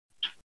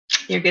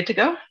You're good to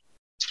go?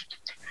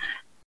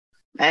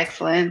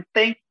 Excellent.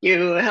 Thank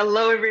you.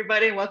 Hello,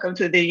 everybody. Welcome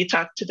to the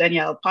Talk to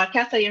Danielle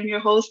podcast. I am your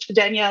host,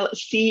 Danielle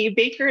C.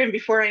 Baker. And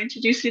before I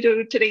introduce you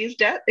to today's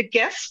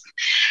guest,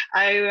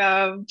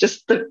 I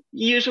just the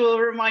usual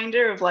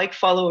reminder of like,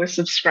 follow, or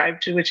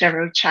subscribe to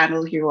whichever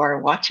channel you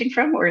are watching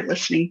from or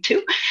listening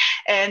to.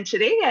 And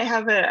today I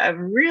have a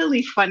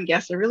really fun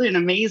guest, an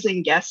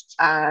amazing guest.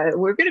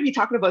 We're going to be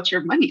talking about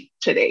your money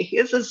today.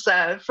 This is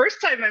the first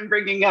time I'm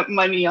bringing up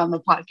money on the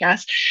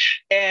podcast.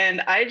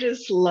 And I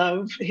just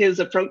love his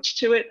approach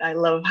to it. I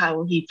love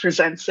how he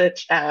presents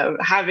it.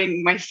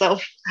 Having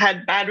myself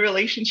had bad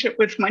relationship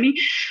with money,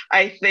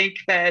 I think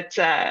that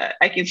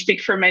I can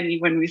speak for many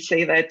when we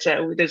say that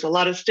there's a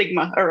lot of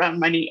stigma around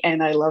money.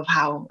 And I love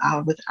how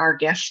with our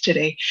guest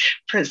today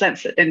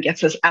presents it and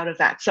gets us out of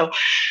that. So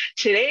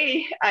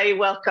today I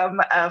welcome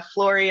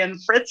Florian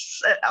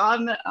Fritz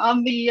on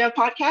the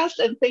podcast.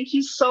 And thank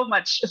you so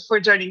much for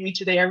joining me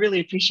today. I really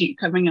appreciate you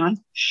coming on.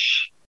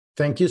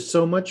 Thank you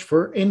so much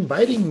for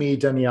inviting me,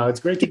 Danielle. It's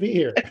great to be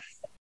here.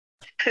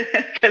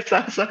 That's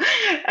awesome.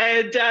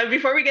 And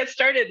before we get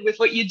started with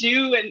what you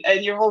do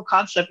and your whole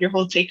concept, your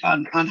whole take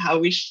on how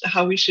we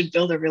should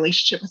build a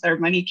relationship with our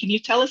money, can you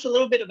tell us a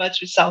little bit about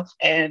yourself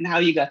and how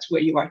you got to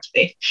where you are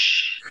today?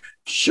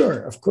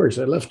 Sure, of course.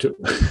 I'd love to.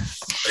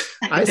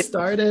 I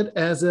started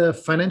as a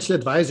financial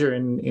advisor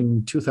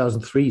in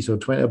 2003, so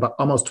about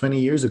almost 20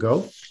 years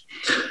ago.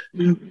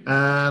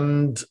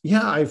 And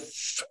yeah,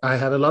 I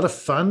had a lot of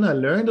fun. I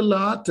learned a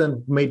lot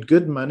and made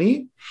good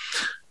money.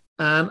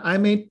 And I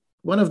made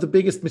one of the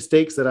biggest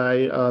mistakes that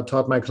I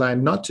taught my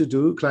clients not to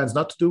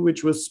do,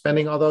 which was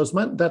spending all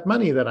that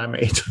money that I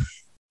made.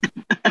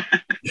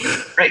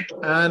 Right.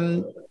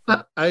 And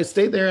I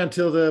stayed there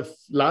until the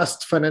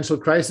last financial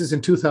crisis in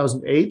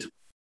 2008.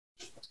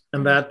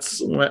 And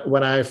that's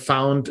when I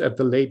found at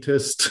the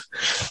latest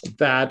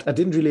that I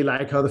didn't really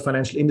like how the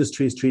financial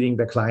industry is treating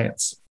their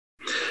clients.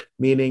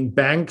 Meaning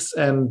banks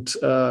and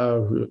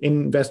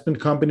investment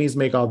companies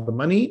make all the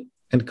money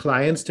and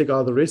clients take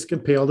all the risk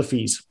and pay all the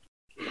fees.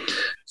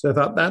 So I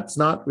thought that's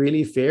not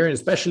really fair. And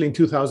especially in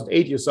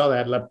 2008, you saw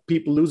that, like,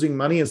 people losing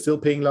money and still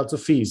paying lots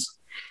of fees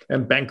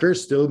and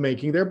bankers still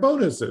making their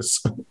bonuses.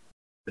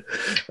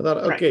 I thought,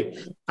 okay,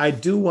 I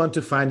do want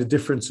to find a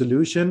different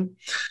solution.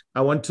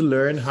 I want to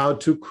learn how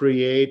to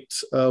create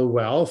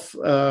wealth,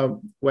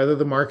 whether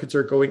the markets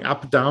are going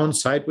up, down,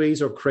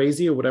 sideways, or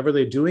crazy, or whatever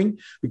they're doing,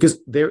 because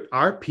there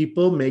are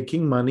people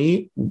making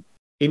money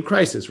in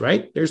crisis,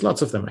 right? There's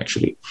lots of them,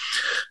 actually.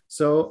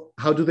 So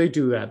how do they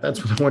do that?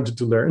 That's what I wanted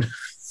to learn.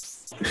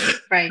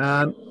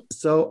 Right.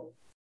 So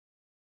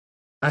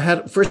I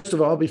had, first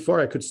of all,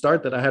 before I could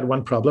start that, I had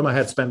one problem. I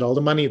had spent all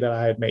the money that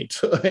I had made.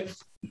 So I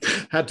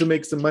had to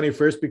make some money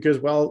first because,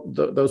 well,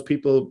 those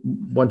people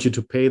want you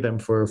to pay them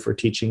for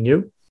teaching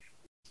you.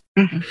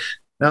 Mm-hmm.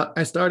 Now,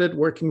 I started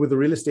working with a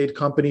real estate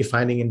company,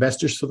 finding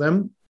investors for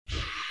them.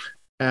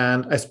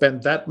 And I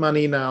spent that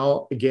money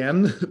now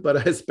again,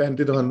 but I spent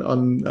it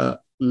on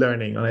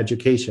learning, on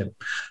education.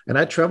 And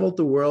I traveled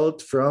the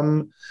world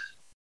from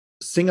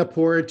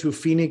Singapore to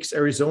Phoenix,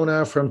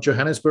 Arizona, from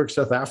Johannesburg,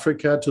 South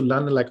Africa to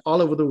London, like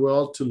all over the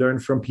world, to learn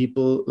from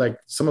people like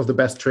some of the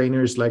best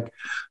trainers like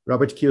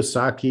Robert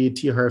Kiyosaki,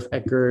 T. Harv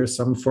Eker,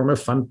 some former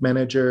fund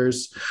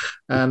managers,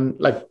 and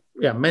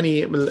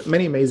many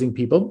amazing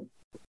people.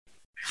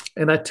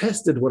 And I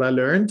tested what I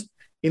learned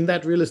in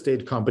that real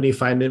estate company,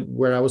 finding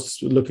where I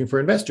was looking for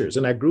investors.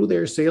 And I grew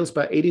their sales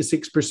by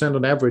 86%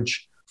 on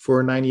average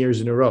for 9 years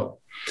in a row.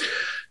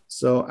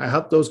 So I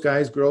helped those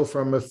guys grow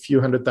from a few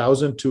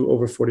 100,000 to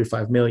over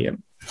 45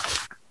 million.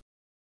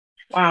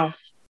 Wow.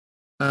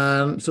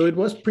 So it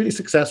was pretty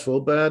successful,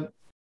 but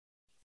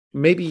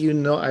maybe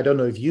I don't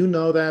know if you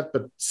know that,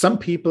 but some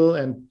people,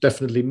 and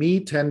definitely me,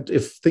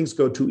 if things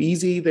go too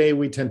easy,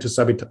 we tend to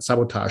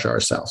sabotage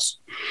ourselves,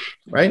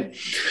 right?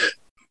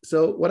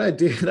 So what I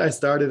did, I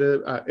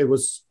started,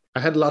 I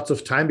had lots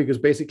of time because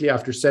basically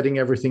after setting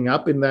everything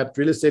up in that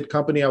real estate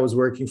company, I was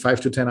working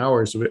 5 to 10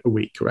 hours a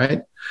week,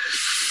 right?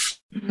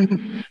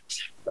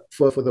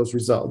 For those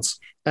results.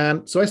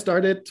 And so I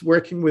started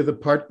working with a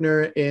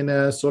partner in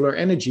a solar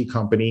energy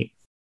company,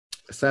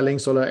 selling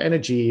solar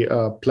energy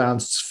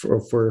plants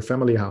for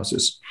family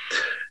houses.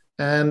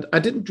 And I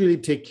didn't really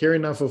take care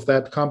enough of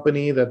that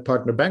company. That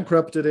partner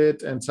bankrupted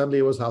it, and suddenly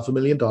it was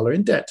 $500,000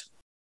 in debt.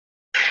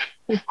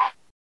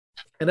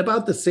 And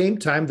about the same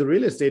time, the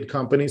real estate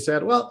company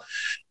said, well,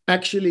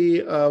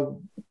 actually,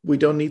 we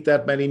don't need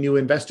that many new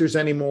investors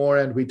anymore,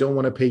 and we don't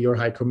want to pay your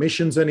high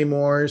commissions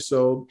anymore.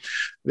 So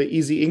the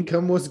easy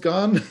income was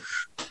gone,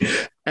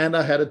 and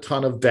I had a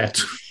ton of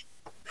debt.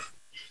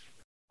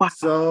 Wow.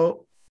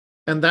 So,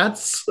 and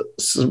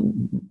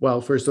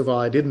well, first of all,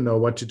 I didn't know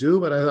what to do,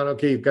 but I thought,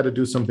 okay, you've got to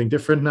do something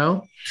different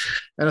now.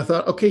 And I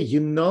thought, okay, you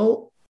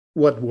know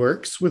what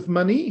works with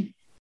money,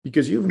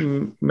 because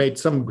you've made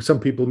some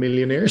people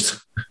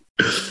millionaires.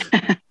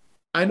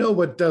 I know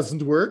what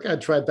doesn't work. I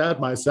tried that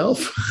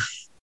myself.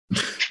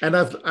 And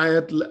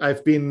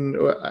I've been,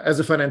 as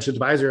a financial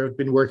advisor, I've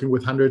been working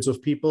with hundreds of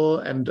people,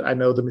 and I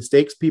know the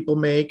mistakes people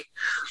make.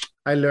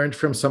 I learned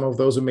from some of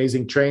those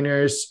amazing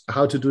trainers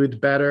how to do it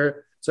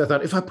better. So I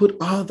thought, if I put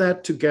all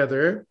that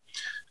together,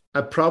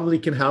 I probably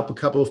can help a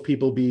couple of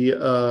people be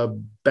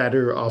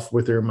better off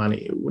with their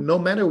money. No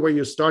matter where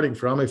you're starting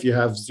from, if you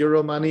have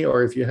zero money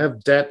or if you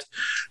have debt,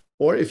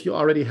 or if you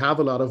already have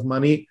a lot of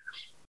money,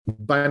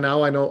 by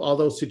now I know all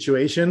those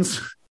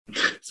situations.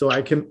 So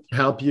I can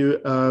help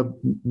you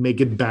make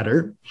it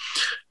better.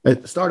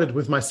 It started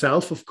with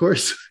myself, of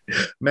course,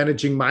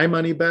 managing my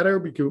money better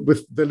because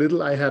with the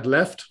little I had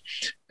left,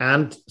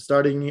 and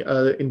starting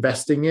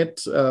investing it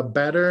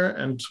better,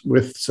 and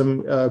with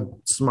some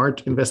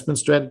smart investment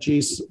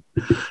strategies.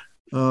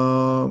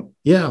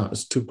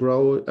 To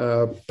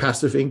grow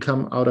passive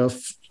income out of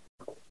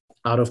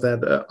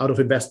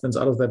investments,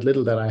 out of that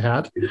little that I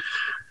had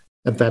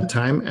at that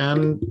time.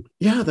 And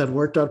that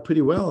worked out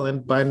pretty well.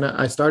 And by now,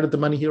 I started the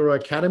Money Hero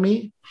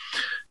Academy.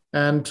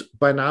 And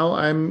by now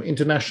I'm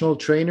international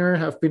trainer,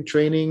 have been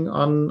training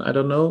on, I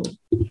don't know,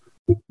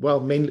 well,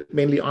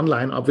 mainly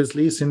online,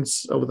 obviously,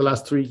 since over the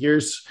last 3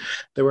 years,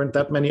 there weren't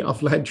that many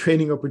offline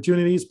training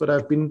opportunities, but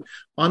I've been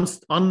on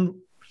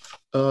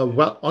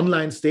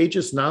online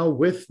stages now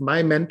with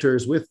my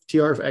mentors, with T.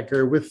 Harv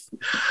Eker, with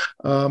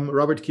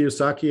Robert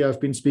Kiyosaki. I've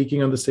been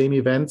speaking on the same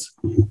events.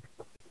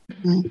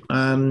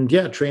 And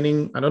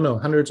training, I don't know,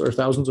 hundreds or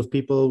thousands of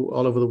people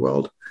all over the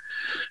world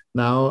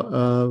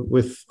now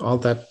with all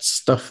that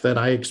stuff that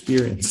I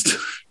experienced.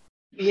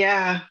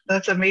 Yeah,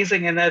 that's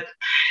amazing. And that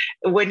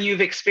when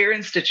you've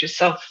experienced it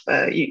yourself,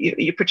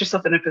 you put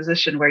yourself in a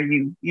position where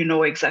you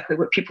know exactly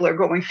what people are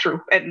going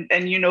through,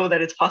 and you know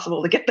that it's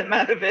possible to get them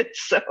out of it.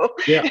 So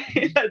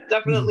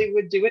definitely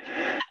would do it.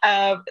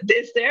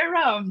 Is there,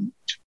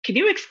 can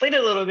you explain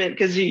a little bit?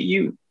 Because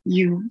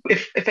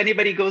if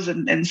anybody goes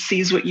and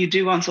sees what you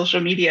do on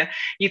social media,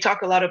 you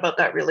talk a lot about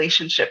that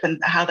relationship and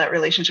how that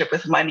relationship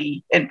with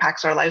money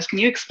impacts our lives. Can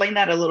you explain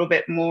that a little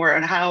bit more,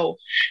 and how,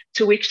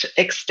 to which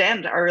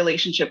extent, our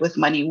relationship with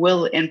money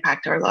will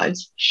impact our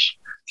lives?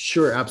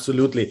 Sure,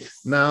 absolutely.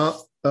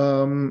 Now,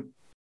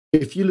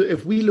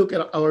 if we look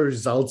at our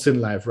results in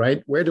life,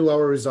 right? Where do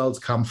our results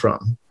come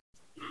from?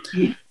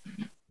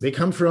 They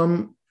come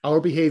from our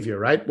behavior,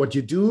 right? What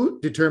you do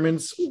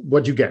determines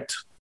what you get.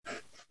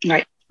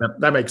 Right.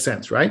 That makes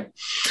sense, right?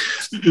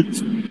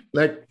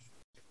 Like,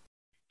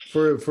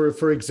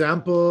 for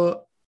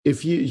example,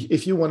 if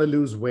you want to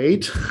lose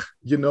weight,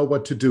 you know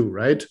what to do,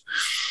 right?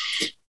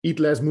 Eat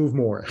less, move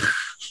more.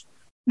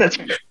 That's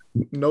right.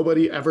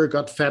 Nobody ever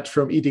got fat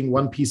from eating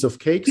one piece of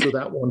cake, so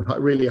that won't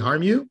really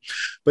harm you.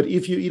 But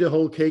if you eat a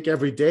whole cake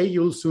every day,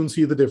 you'll soon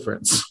see the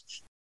difference.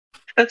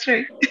 That's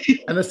right.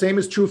 And the same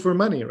is true for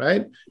money,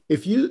 right?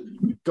 If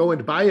you go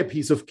and buy a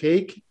piece of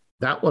cake,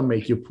 that won't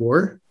make you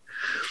poor.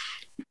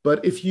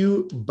 But if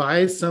you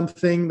buy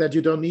something that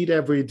you don't need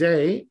every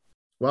day,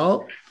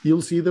 well,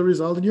 you'll see the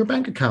result in your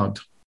bank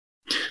account.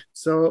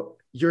 So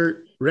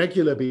your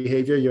regular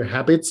behavior, your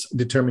habits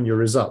determine your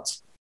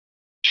results.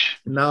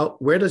 Now,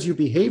 where does your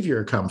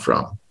behavior come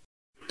from?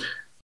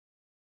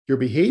 Your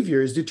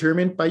behavior is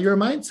determined by your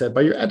mindset,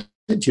 by your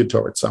attitude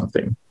towards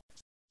something.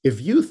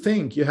 If you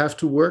think you have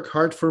to work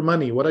hard for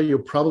money, what are you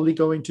probably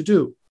going to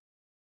do?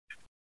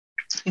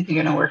 You're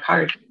going to work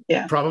hard.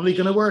 Yeah. Probably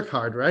going to work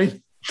hard,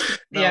 right?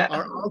 Now,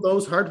 are all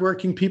those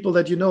hardworking people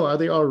that you know, are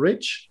they all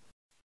rich?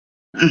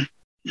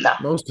 No.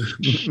 Most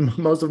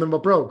of them are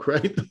broke,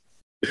 right?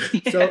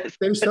 Yes. So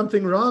there's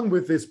something wrong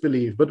with this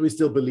belief, but we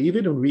still believe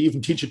it, and we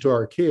even teach it to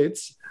our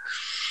kids.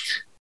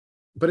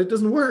 But it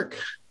doesn't work,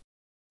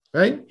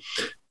 right?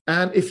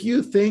 And if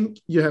you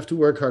think you have to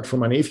work hard for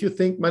money, if you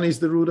think money is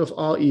the root of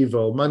all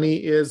evil, money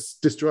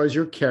destroys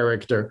your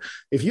character,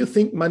 if you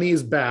think money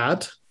is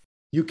bad,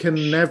 you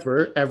can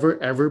never,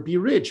 ever, ever be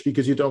rich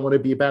because you don't want to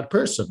be a bad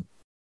person.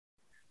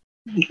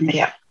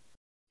 Yeah.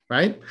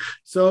 Right?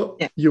 So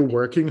you're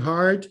working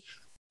hard,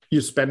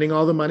 you're spending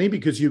all the money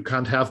because you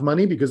can't have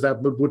money, because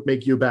that would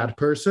make you a bad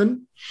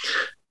person.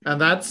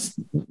 And that's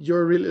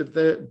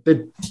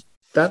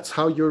that's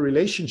how your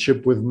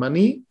relationship with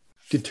money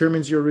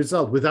determines your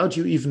result without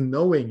you even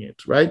knowing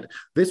it, right?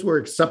 This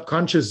works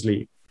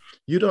subconsciously.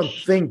 You don't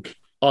think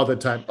all the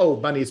time, oh,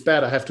 money is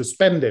bad, I have to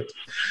spend it.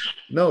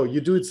 No,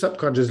 you do it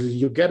subconsciously.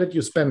 You get it,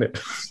 you spend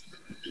it.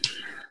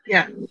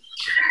 Yeah.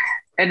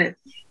 And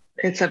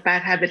it's a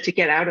bad habit to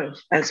get out of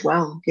as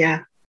well.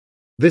 Yeah.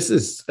 This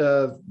is,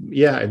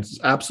 it's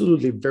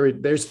absolutely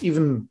there's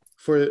even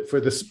for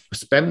the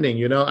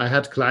spending, I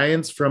had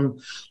clients from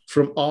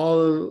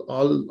all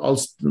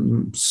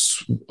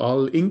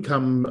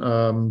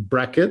income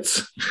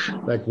brackets,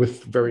 like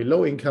with very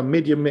low income,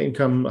 medium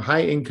income,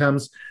 high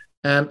incomes,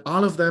 and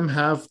all of them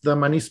have the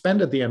money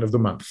spent at the end of the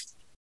month.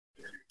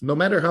 No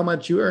matter how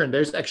much you earn,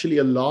 there's actually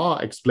a law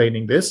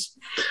explaining this.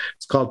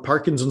 It's called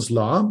Parkinson's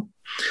Law,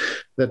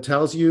 that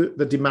tells you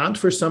the demand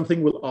for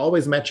something will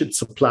always match its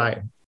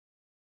supply.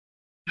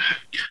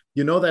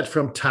 You know that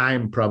from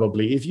time,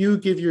 probably. If you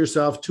give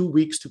yourself 2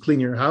 weeks to clean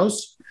your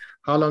house,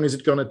 how long is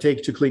it going to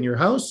take to clean your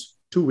house?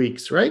 2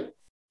 weeks, right?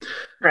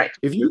 Right.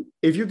 If you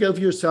give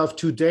yourself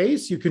 2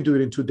 days, you can do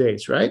it in 2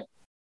 days, right?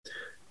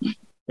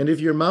 And if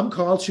your mom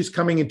calls, she's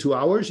coming in 2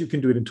 hours, you can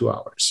do it in 2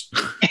 hours.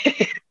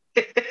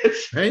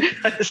 Right?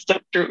 That's so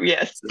true.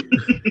 Yes.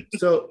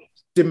 So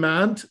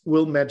demand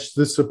will match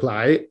the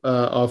supply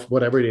of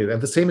whatever it is.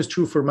 And the same is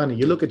true for money.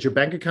 You look at your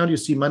bank account, you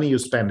see money, you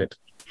spend it.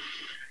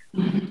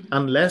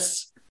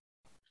 Unless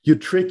you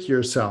trick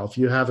yourself,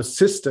 you have a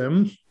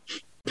system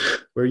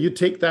where you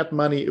take that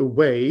money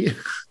away,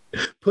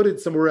 put it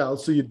somewhere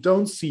else so you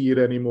don't see it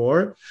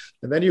anymore,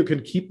 and then you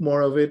can keep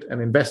more of it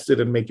and invest it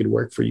and make it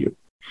work for you.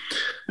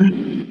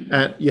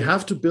 And you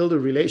have to build a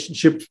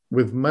relationship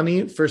with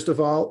money, first of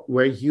all,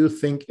 where you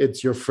think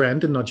it's your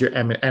friend and not your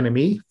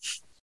enemy.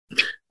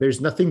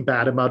 There's nothing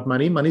bad about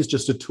money. Money is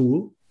just a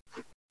tool,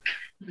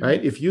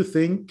 right? If you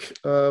think,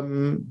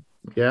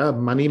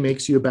 money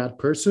makes you a bad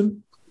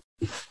person,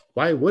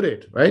 why would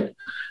it, right?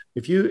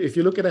 If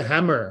you look at a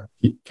hammer,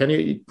 can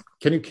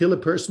you kill a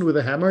person with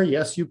a hammer?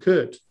 Yes, you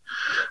could.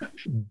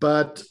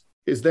 But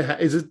is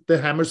it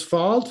the hammer's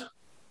fault?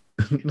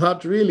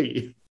 Not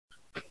really,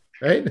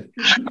 right?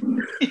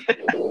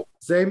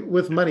 Same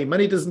with money.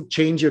 Money doesn't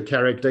change your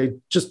character. It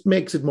just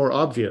makes it more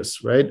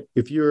obvious, right?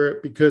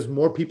 Because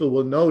more people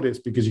will notice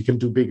because you can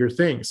do bigger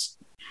things.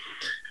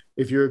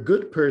 If you're a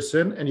good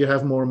person and you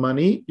have more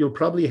money, you'll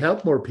probably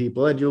help more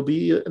people and you'll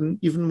be an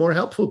even more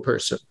helpful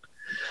person.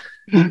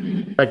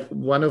 Like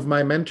one of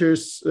my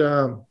mentors,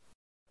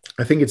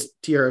 I think it's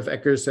T.R.F.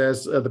 Ecker,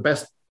 says the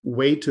best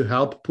way to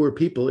help poor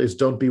people is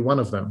don't be one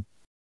of them.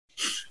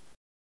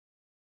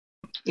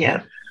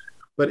 Yeah.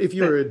 But if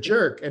you're a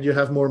jerk and you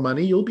have more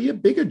money, you'll be a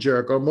bigger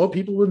jerk, or more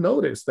people will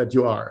notice that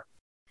you are.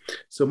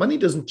 So money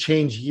doesn't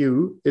change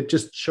you. It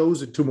just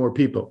shows it to more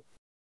people.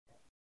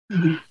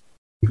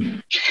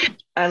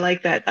 I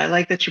like that. I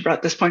like that you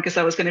brought this point, because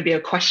that was going to be a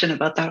question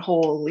about that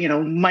whole,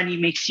 money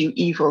makes you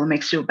evil, it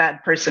makes you a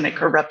bad person, it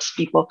corrupts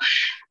people.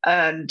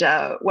 And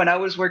when I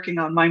was working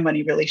on my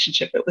money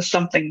relationship, it was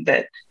something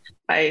that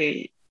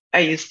I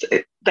used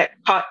to, that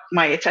caught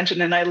my attention.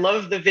 And I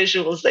love the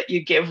visuals that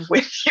you give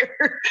with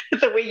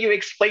the way you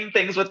explain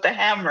things with the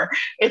hammer.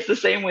 It's the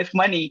same with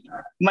money.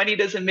 Money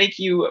doesn't make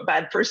you a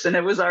bad person.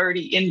 It was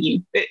already in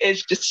you.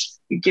 It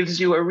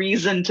gives you a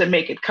reason to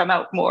make it come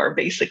out more,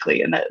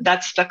 basically. And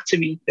that stuck to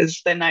me,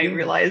 because then I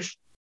realized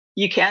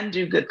you can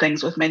do good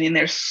things with money. And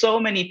there's so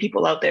many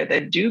people out there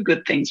that do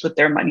good things with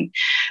their money.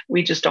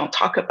 We just don't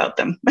talk about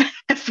them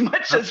as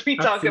much as we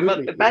talk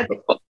about the bad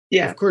people.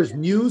 Yeah. Of course,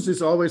 news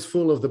is always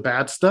full of the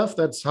bad stuff.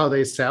 That's how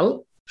they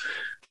sell.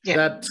 Yeah.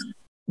 That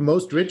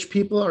most rich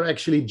people are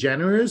actually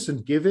generous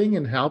and giving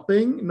and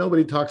helping.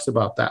 Nobody talks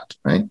about that,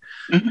 right?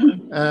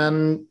 Mm-hmm.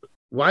 And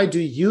why do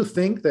you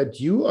think that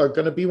you are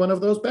going to be one of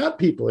those bad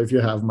people if you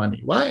have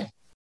money? Why?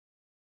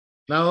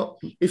 Now,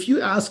 if you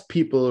ask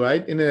people,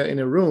 right, in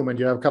a room, and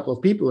you have a couple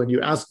of people, and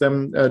you ask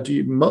them,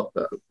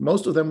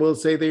 most of them will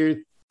say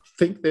they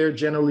think they're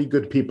generally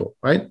good people,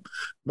 right?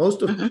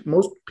 Most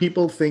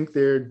people think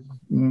they're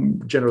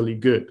generally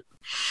good.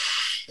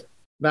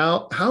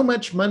 Now, how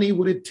much money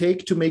would it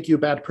take to make you a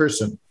bad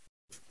person?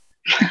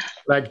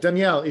 Like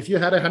Danielle, if you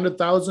had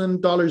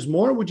 $100,000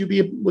 more,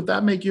 would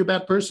that make you a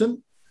bad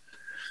person?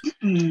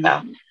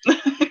 No.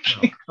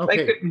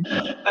 Okay.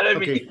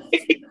 Okay.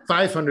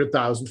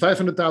 500,000.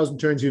 500,000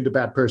 turns you into a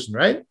bad person,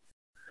 right?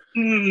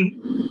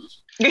 No.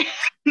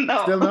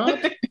 Still not?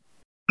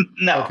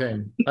 No.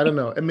 Okay. I don't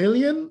know. $1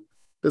 million?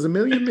 Does $1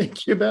 million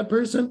make you a bad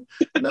person?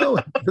 No,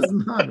 it does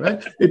not,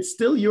 right? It's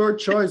still your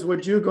choice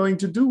what you're going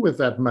to do with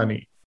that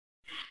money.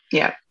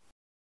 Yeah.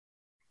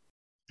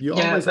 You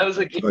always have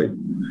a choice.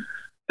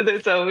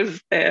 There's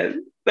always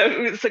that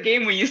was a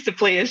game we used to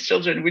play as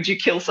children. Would you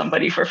kill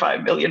somebody for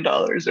 $5 million,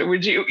 or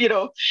would you,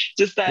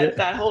 just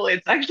that whole?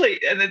 It's actually,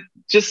 and it,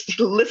 just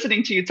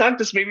listening to you talk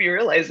just made me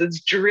realize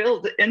it's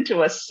drilled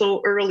into us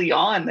so early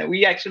on that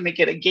we actually make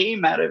it a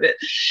game out of it.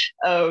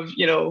 Of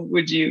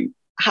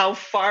how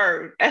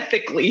far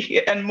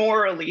ethically and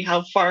morally,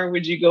 how far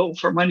would you go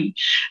for money?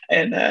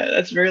 And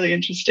that's really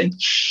interesting.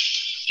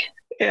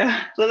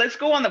 Yeah. So let's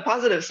go on the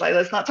positive side.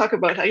 Let's not talk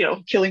about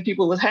how, killing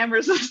people with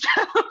hammers and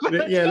stuff.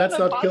 Let's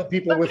not kill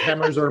people with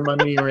hammers or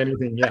money or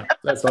anything. Yeah,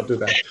 let's not do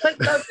that. let's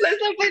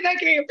not play that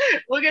game.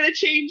 We're going to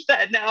change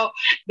that now.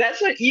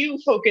 That's what you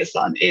focus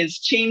on, is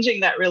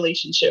changing that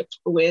relationship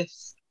with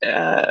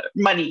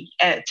money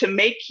to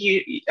make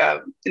you,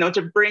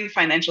 to bring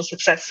financial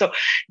success. So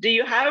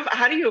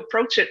how do you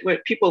approach it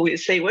with people? We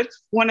say,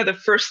 what's one of the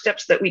first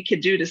steps that we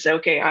could do to say,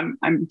 okay,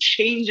 I'm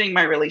changing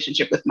my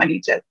relationship with money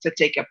to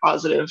take a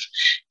positive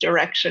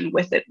direction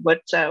with it?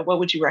 What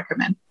would you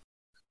recommend?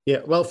 Yeah,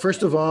 well,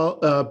 first of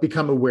all,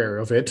 become aware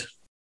of it.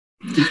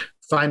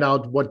 Find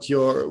out what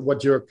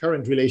your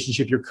current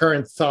relationship, your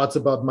current thoughts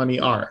about money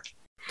are.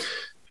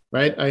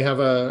 Right.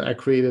 I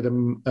created a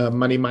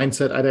money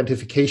mindset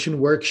identification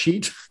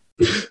worksheet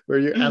where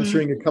you're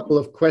answering a couple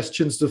of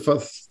questions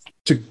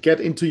to get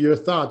into your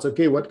thoughts.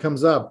 Okay, what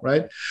comes up,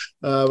 right?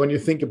 When you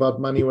think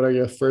about money, what are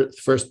your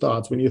first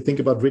thoughts? When you think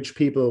about rich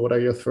people, what are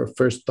your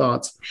first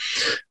thoughts?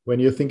 When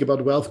you think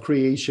about wealth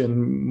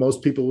creation,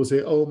 most people will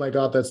say, oh my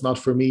God, that's not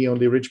for me.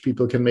 Only rich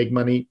people can make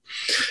money.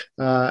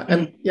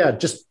 And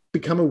just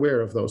become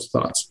aware of those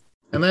thoughts.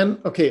 And then,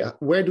 okay,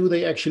 where do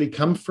they actually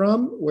come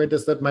from? Where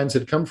does that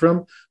mindset come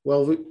from?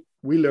 Well,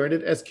 we learned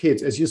it as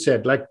kids, as you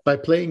said, like by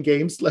playing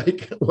games,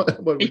 like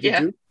what would you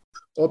do?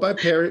 Or by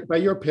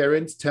your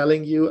parents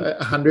telling you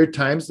 100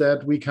 times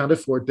that we can't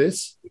afford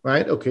this,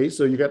 right? Okay,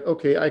 so you got,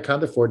 okay, I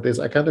can't afford this,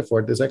 I can't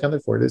afford this, I can't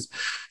afford this.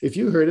 If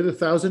you heard it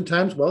 1,000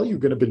 times, well, you're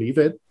going to believe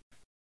it,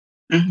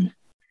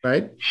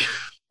 right?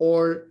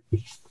 Or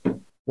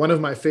one of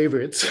my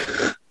favorites,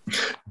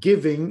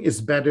 giving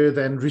is better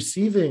than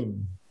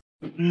receiving.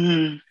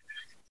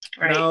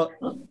 Right. Now,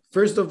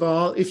 first of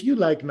all, if you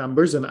like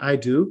numbers, and I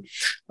do,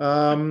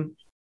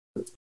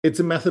 it's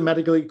a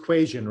mathematical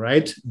equation,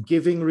 right?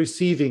 Giving,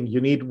 receiving.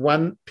 You need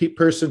one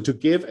person to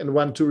give and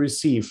one to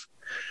receive.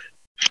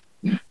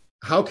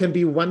 How can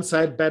be one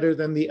side better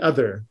than the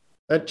other?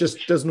 That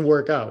just doesn't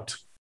work out,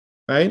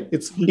 right?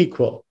 It's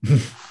equal.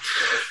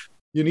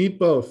 You need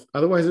both.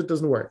 Otherwise, it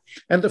doesn't work.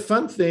 And the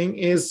fun thing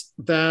is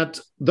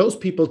that those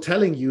people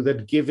telling you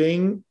that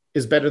giving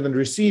is better than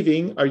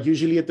receiving are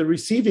usually at the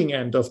receiving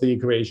end of the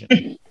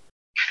equation.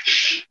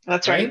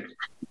 That's right.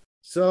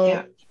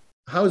 So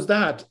how's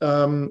that?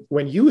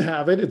 When you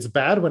have it, it's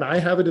bad. When I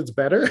have it, it's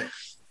better.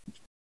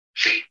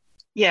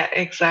 Yeah,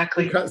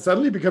 exactly. It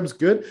suddenly becomes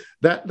good.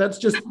 That's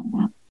just,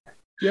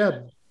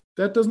 that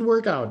doesn't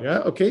work out. Yeah.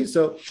 Okay.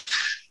 So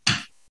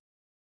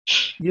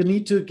you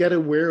need to get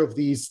aware of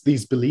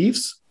these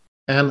beliefs.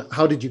 And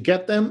how did you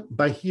get them?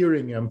 By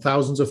hearing them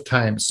thousands of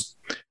times.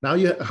 Now,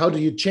 how do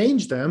you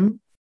change them?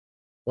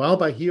 Well,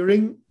 by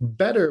hearing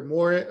better,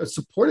 more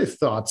supportive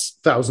thoughts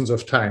thousands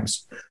of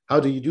times. How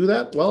do you do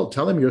that? Well,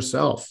 tell them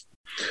yourself.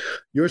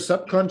 Your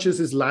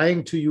subconscious is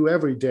lying to you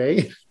every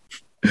day.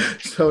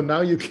 So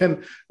now you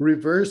can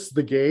reverse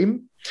the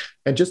game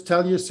and just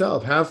tell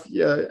yourself.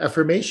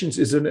 Affirmations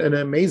is an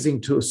amazing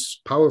tool,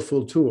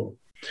 powerful tool.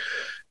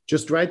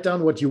 Just write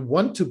down what you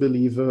want to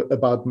believe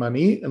about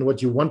money and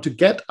what you want to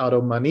get out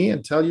of money,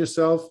 and tell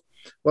yourself,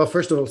 well,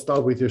 first of all,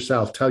 start with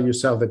yourself. Tell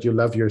yourself that you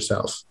love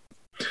yourself,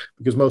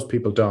 because most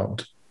people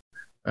don't,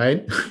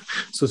 right?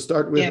 So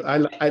start with,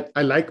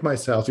 I like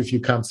myself. If you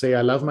can't say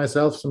I love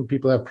myself, some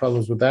people have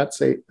problems with that.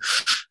 Say,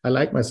 I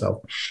like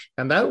myself.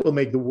 And that will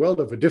make the world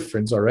of a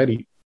difference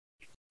already.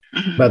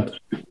 But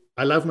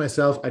I love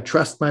myself. I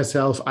trust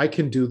myself. I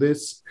can do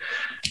this.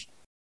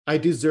 I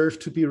deserve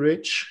to be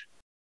rich.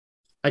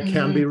 I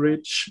can be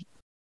rich.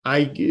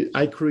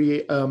 I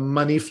create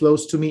money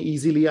flows to me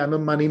easily. I'm a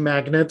money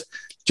magnet.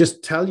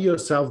 Just tell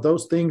yourself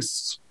those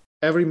things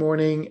every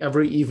morning,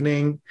 every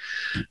evening,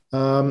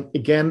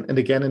 again and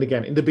again and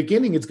again. In the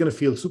beginning, it's going to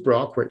feel super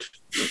awkward.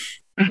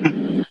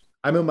 I'm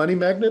a money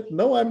magnet?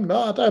 No, I'm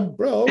not. I'm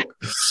broke.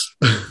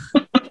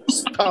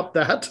 Stop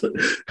that.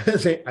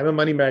 Say, I'm a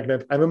money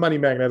magnet. I'm a money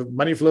magnet.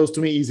 Money flows to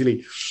me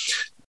easily.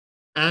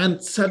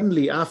 And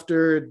suddenly,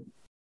 after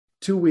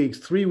 2 weeks,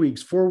 3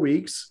 weeks, 4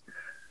 weeks,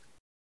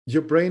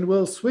 your brain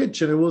will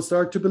switch and it will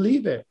start to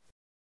believe it.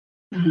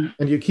 And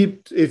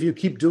if you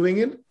keep doing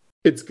it,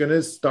 it's going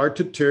to start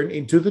to turn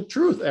into the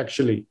truth,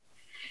 actually.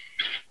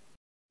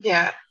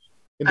 Yeah.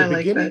 In the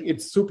beginning,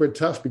 it's super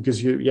tough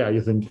because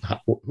you think,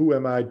 who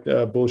am I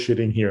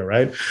bullshitting here,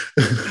 right?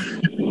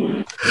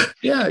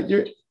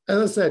 As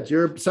I said,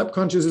 your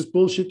subconscious is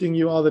bullshitting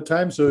you all the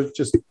time. So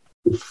just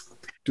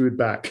do it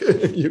back.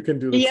 You can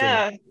do the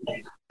same.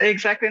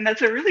 Exactly. And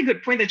that's a really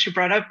good point that you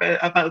brought up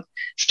about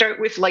start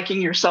with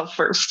liking yourself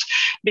first.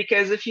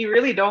 Because if you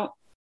really don't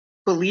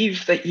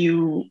believe that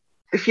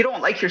if you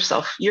don't like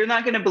yourself, you're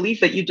not going to believe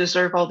that you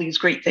deserve all these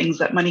great things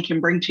that money can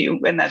bring to you,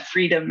 and that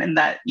freedom, and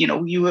that,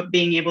 you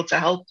being able to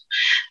help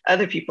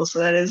other people. So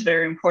that is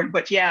very important.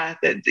 But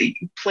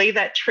play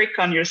that trick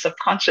on your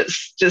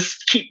subconscious.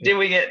 Just keep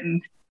doing it,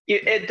 and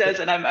it does.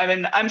 And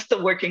I'm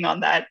still working on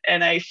that.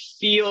 And I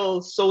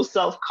feel so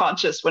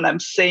self-conscious when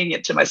I'm saying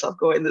it to myself,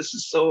 going, this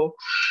is so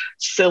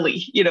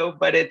silly,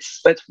 but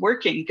it's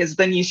working, because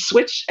then you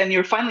switch and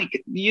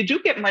you do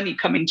get money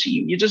coming to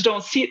you. You just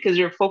don't see it because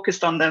you're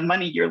focused on the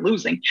money you're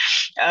losing.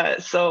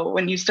 So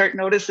when you start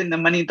noticing the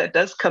money that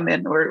does come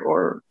in,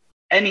 or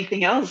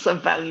anything else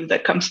of value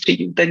that comes to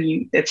you,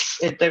 then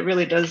that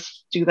really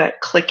does do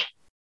that click.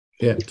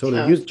 Yeah,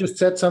 totally. You just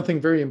said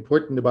something very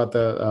important about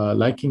the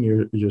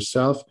liking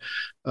yourself.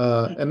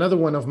 Another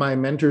one of my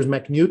mentors,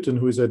 Mac Newton,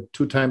 who is a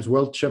 2-time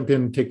world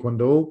champion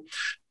Taekwondo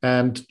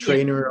and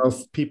trainer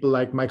of people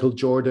like Michael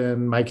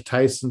Jordan, Mike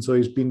Tyson. So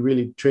he's been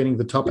really training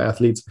the top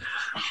athletes.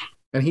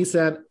 And he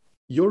said,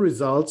 your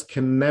results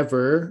can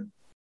never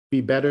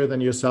be better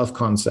than your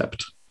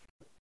self-concept.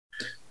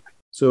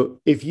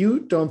 So if you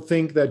don't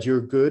think that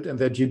you're good and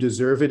that you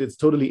deserve it, it's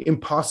totally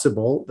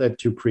impossible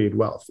that you create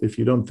wealth if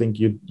you don't think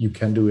you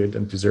can do it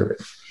and deserve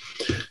it.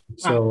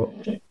 So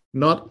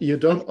you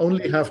don't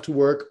only have to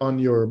work on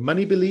your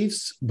money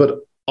beliefs,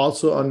 but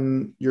also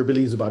on your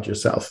beliefs about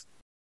yourself.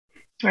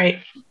 Right.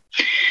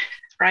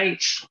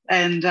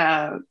 And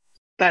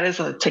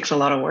takes a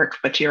lot of work,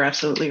 but you're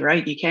absolutely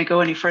right. You can't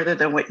go any further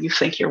than what you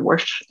think you're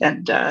worth,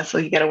 and so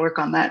you got to work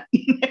on that.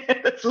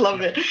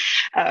 Love it.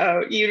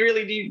 You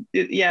really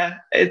do. Yeah,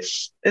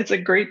 it's a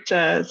great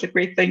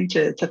thing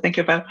to think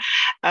about.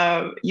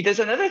 There's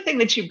another thing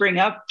that you bring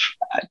up,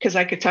 because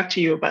I could talk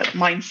to you about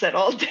mindset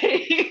all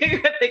day.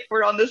 I think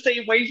we're on the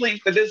same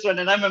wavelength for this one,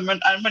 and I'm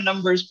a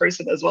numbers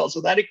person as well,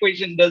 so that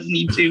equation does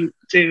need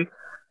to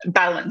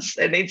balance.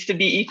 It needs to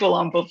be equal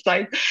on both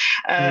sides.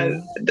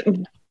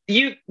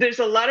 There's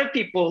a lot of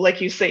people,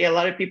 like you say, a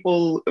lot of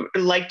people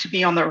like to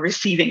be on the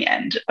receiving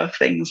end of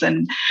things.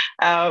 And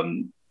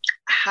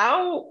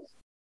how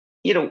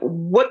do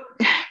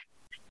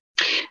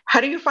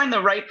you find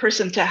the right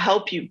person to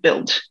help you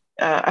build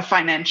a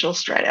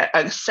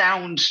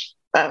sound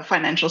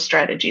financial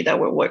strategy that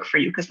will work for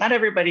you? Because not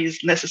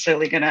everybody's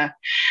necessarily going to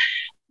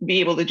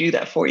be able to do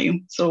that for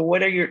you. So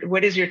what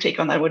is your take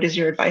on that? What is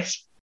your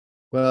advice?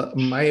 Well,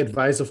 my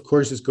advice, of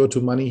course, is go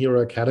to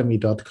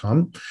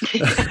moneyheroacademy.com.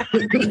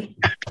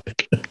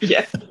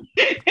 Yeah.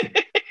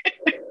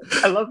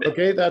 I love it.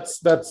 Okay,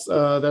 that's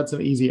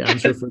an easy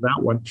answer for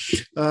that one.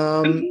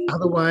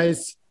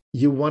 Otherwise,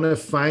 you want to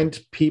find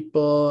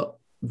people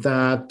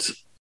that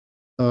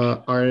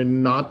are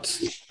not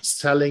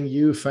selling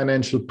you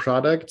financial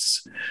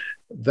products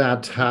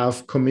that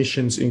have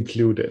commissions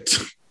included.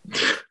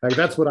 Like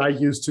that's what I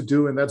used to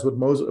do, and that's what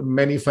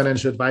many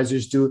financial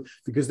advisors do,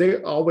 because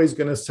they're always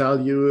going to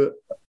sell you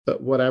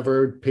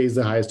whatever pays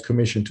the highest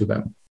commission to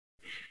them.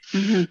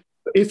 Mm-hmm.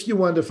 If you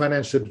want a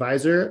financial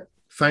advisor,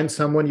 find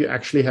someone you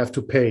actually have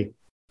to pay,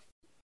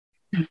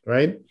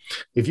 right?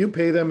 If you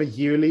pay them a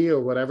yearly or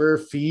whatever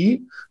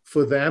fee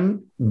for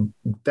them,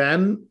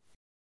 then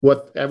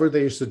whatever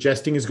they're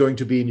suggesting is going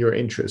to be in your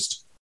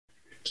interest.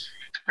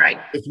 Right.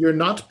 If you're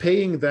not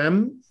paying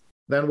them,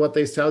 then what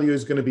they sell you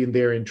is going to be in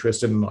their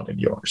interest and not in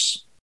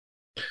yours.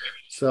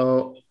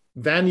 So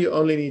then you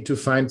only need to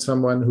find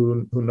someone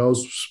who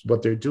knows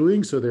what they're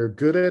doing, so they're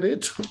good at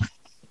it.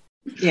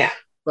 Yeah.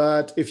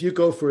 But if you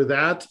go for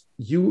that,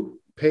 you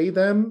pay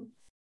them,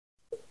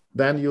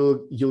 then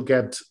you'll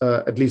get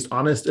at least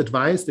honest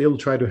advice. They'll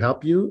try to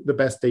help you the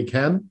best they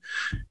can.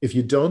 If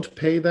you don't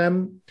pay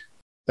them,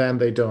 then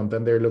they don't.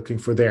 Then they're looking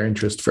for their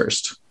interest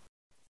first.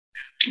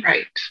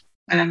 Right.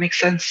 And that makes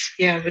sense.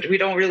 Yeah, but we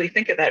don't really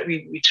think of that.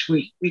 We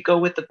go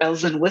with the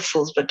bells and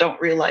whistles, but don't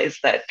realize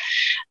that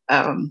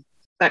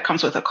that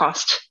comes with a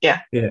cost. Yeah.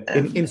 Yeah.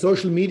 In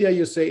social media,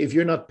 you say if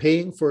you're not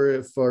paying for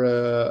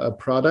a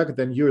product,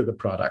 then you're the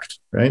product,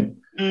 right?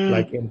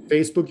 Like in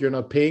Facebook, you're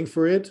not paying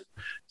for it,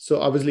 so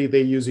obviously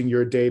they're using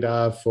your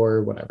data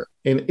for whatever.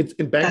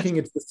 In banking,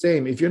 it's the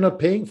same. If you're not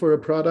paying for a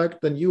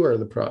product, then you are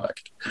the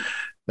product.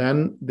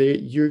 Then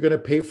you're going to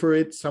pay for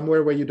it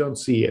somewhere where you don't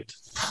see it.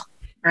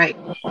 Right.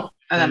 Oh,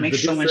 that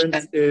makes so much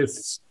sense. The difference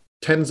is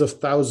tens of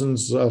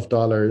thousands of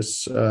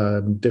dollars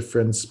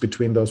difference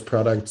between those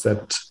products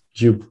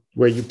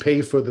where you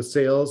pay for the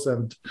sales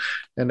and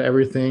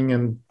everything.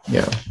 And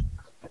yeah.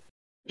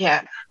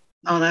 Yeah.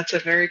 Oh, that's a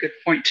very good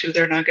point too.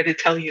 They're not going to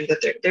tell you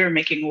that they're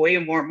making way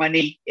more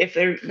money if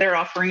they're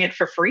offering it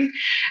for free.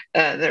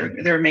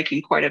 They're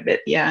making quite a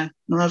bit. Yeah,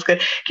 well, that's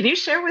good. Can you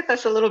share with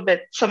us a little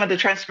bit some of the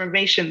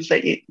transformations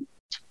that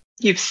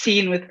you've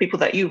seen with people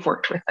that you've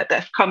worked with that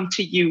have come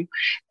to you,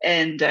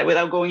 and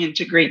without going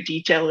into great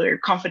detail or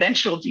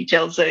confidential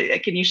details,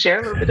 can you share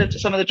a little bit of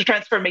some of the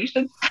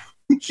transformations?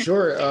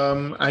 Sure.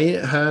 I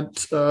had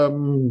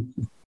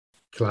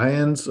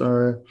clients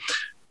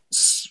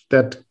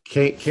that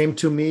came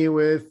to me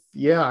with,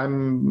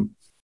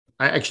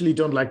 I actually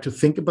don't like to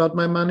think about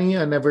my money.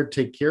 I never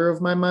take care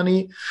of my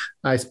money.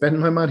 I spend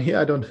my money.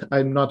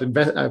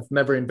 I've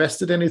never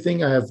invested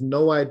anything. I have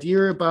no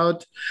idea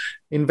about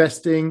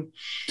investing.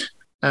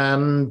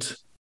 And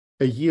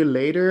a year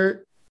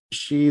later,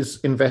 she's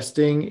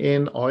investing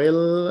in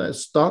oil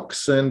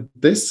stocks and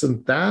this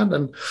and that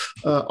and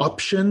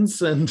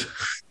options, and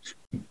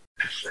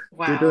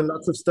wow. We're doing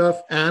lots of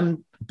stuff.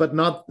 But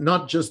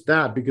not just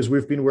that, because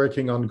we've been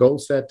working on goal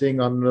setting,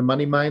 on the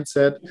money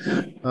mindset.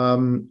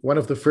 One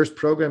of the first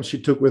programs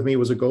she took with me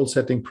was a goal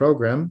setting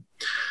program.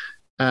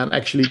 And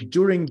actually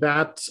during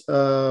that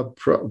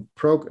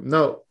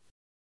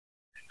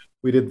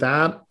we did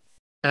that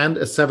and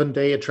a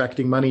 7-day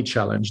attracting money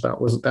challenge. That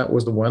was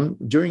the one.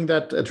 During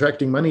that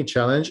attracting money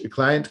challenge, a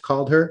client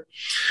called her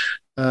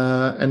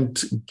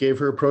and gave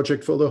her a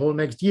project for the whole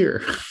next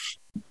year.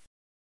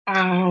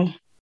 Wow.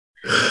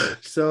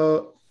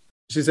 So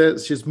she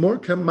says she's more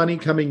money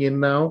coming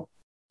in now,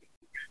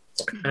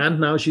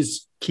 and now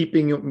she's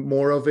keeping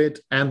more of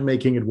it and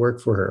making it work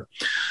for her.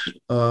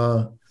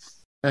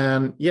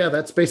 And yeah,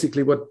 that's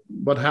basically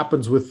what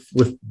happens with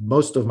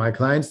most of my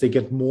clients. They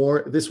get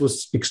more. This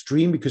was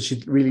extreme because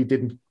she really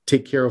didn't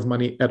take care of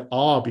money at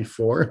all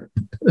before.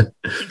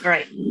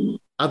 Right.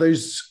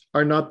 Others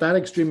are not that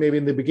extreme maybe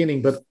in the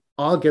beginning, but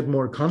all get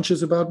more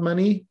conscious about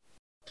money.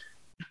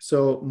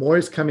 So more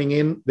is coming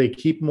in, they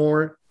keep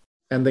more,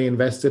 and they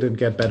invest it and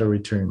get better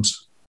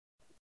returns.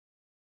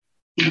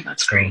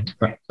 That's great.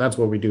 That's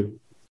what we do.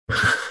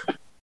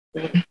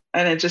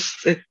 And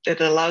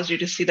it allows you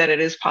to see that it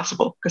is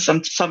possible, because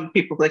some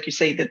people, like you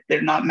say, that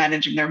they're not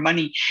managing their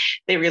money,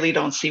 they really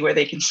don't see where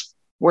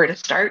to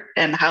start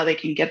and how they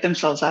can get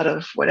themselves out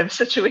of whatever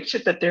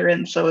situation that they're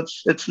in. So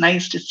it's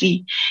nice to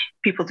see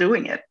people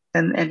doing it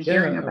and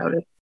hearing Yeah, about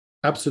it.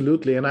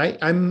 absolutely. And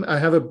I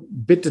have a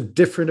bit a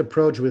different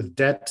approach with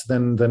debt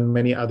than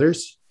many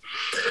others.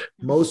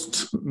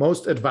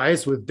 Most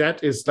advice with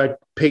debt is like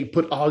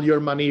put all your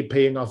money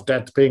paying off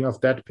debt, pay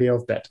off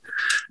debt.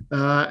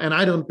 And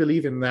I don't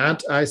believe in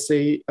that. I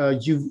say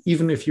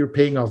even if you're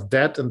paying off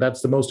debt, and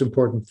that's the most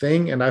important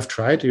thing. And I've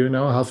tried,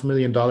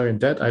 $500,000 in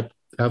debt. I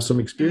have some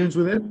experience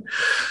with it.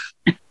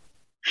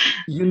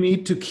 You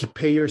need to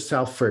pay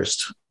yourself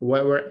first.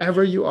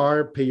 Wherever you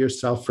are, pay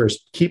yourself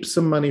first. Keep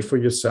some money for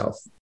yourself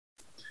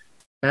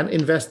and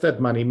invest that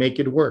money, make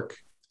it work.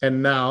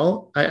 And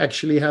now I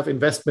actually have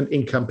investment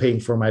income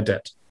paying for my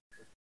debt.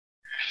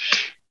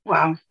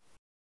 Wow.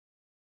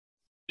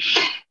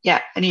 Yeah.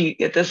 And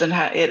it doesn't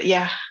have it.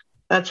 Yeah.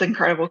 That's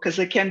incredible, because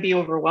it can be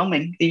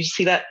overwhelming. You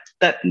see that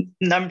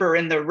number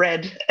in the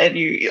red, and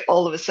you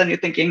all of a sudden you're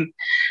thinking,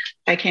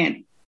 I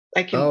can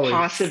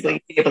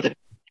possibly be able to.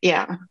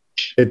 Yeah.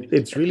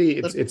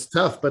 It's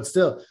tough, but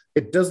still,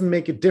 it doesn't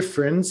make a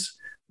difference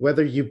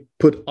whether you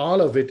put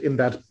all of it in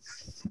that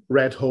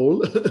red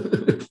hole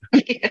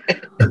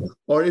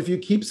or if you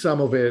keep some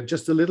of it,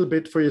 just a little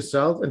bit for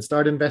yourself, and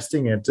start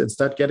investing it and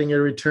start getting a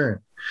return.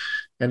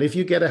 And if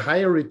you get a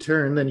higher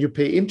return than you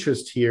pay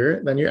interest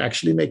here, then you're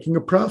actually making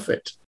a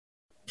profit.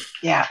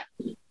 Yeah.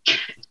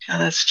 Yeah,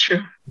 that's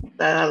true.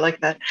 I like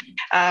that.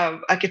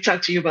 I could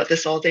talk to you about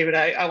this all day, but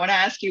I want to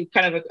ask you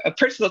kind of a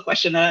personal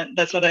question.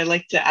 That's what I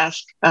like to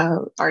ask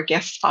our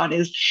guests on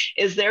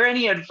is there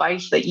any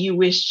advice that you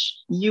wish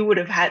you would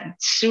have had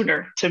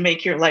sooner to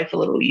make your life a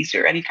little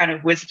easier? Any kind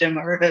of wisdom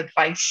or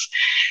advice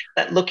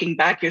that, looking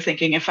back, you're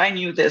thinking, if I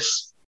knew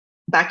this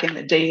back in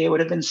the day, it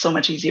would have been so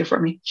much easier for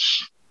me?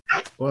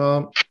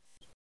 Well,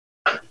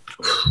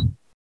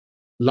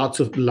 lots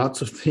of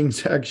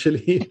things,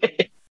 actually.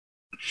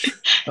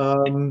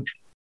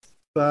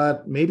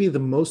 But maybe the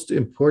most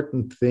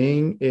important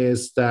thing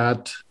is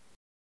that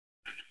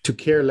to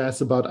care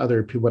less about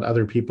what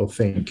other people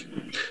think.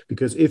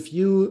 Because if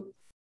you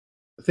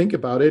think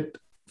about it,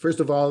 first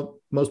of all,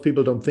 most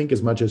people don't think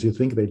as much as you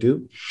think they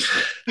do.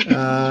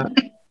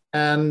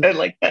 And I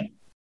like that.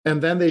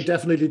 And then they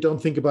definitely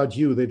don't think about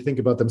you. They think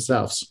about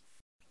themselves.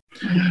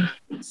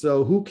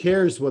 So who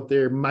cares what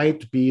they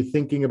might be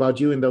thinking about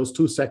you in those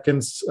 2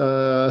 seconds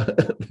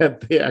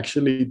that they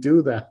actually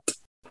do that?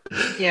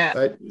 Yeah.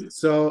 Right?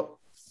 So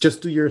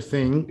just do your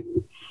thing,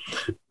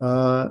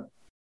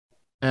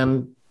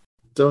 and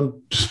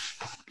don't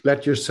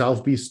let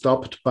yourself be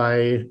stopped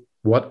by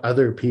what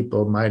other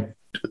people might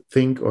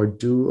think or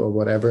do or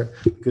whatever,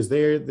 because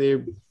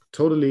they're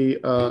totally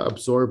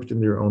absorbed in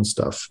their own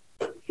stuff.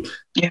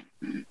 Yeah.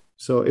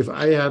 So if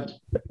I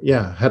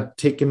had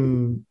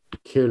taken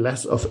care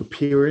less of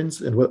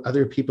appearance and what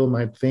other people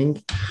might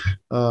think,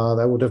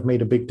 that would have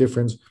made a big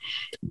difference.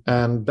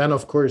 And then,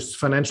 of course,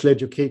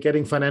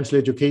 getting financial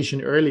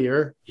education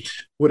earlier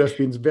would have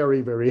been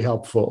very, very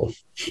helpful.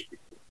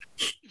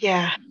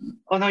 Yeah.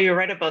 Oh, no, you're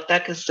right about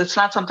that, because it's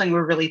not something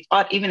we're really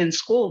taught. Even in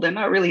school, they're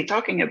not really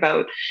talking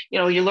about,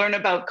 you learn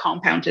about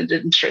compounded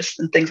interest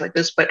and things like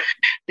this, but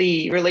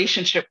the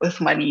relationship with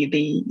money,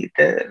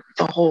 the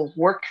whole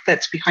work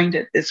that's behind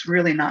it is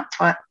really not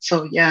taught.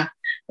 So, yeah,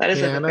 that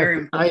is a very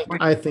important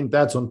point. I think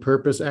that's on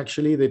purpose,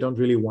 actually. They don't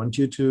really want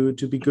you to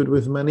be good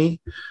with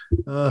money.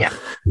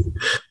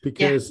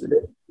 Because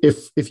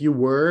if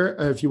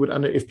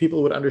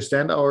people would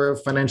understand our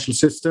financial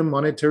system,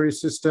 monetary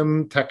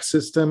system, tax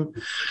system,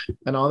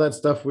 and all that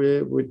stuff,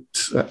 we would,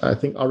 I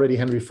think already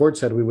Henry Ford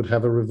said, we would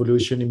have a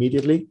revolution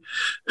immediately.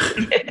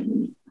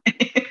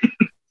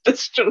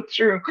 That's so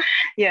true.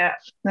 Yeah,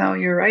 no,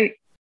 you're right.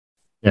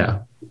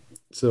 Yeah.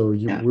 So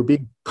we're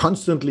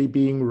constantly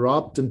being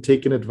robbed and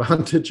taken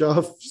advantage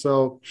of.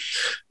 So,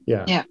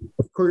 yeah.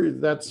 Of course,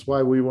 that's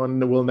why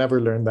we'll never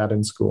learn that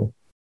in school.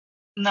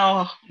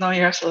 No,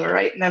 you're absolutely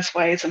right. And that's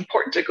why it's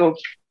important to go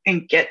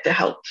and get the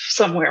help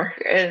somewhere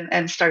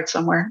and start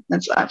somewhere.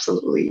 That's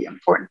absolutely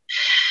important.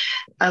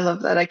 I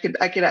love that. I could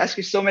ask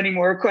you so many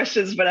more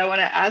questions, but I want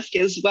to ask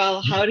as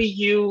well, how do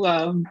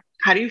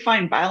you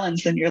find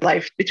balance in your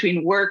life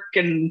between work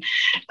and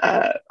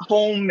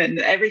home and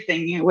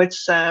everything?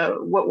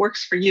 What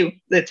works for you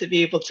to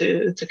be able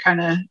to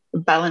kind of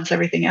balance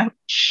everything out?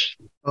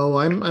 Oh,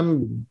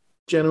 I'm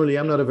generally,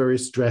 I'm not a very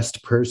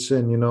stressed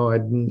person.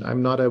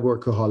 I'm not a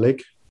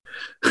workaholic.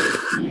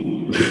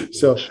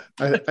 So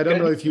I don't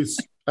know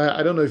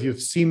if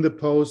you've seen the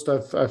post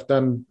I've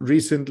done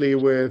recently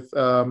with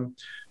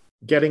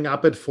getting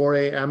up at 4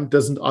 a.m.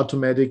 doesn't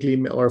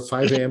automatically, or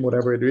 5 a.m.,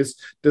 whatever it is,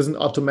 doesn't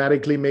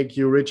automatically make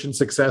you rich and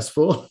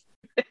successful.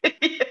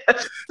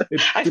 Yes.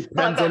 It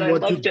depends on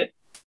what you're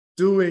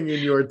doing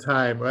in your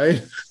time,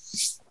 right?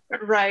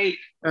 Right.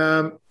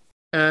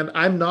 And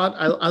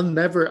I'll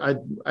never,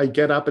 I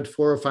get up at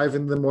 4 or 5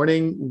 in the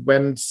morning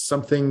when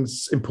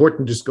something's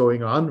important is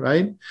going on,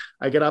 right?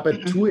 I get up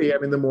at 2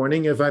 a.m. in the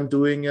morning if I'm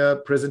doing a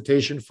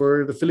presentation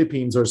for the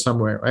Philippines or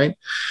somewhere, right?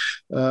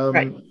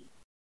 Right.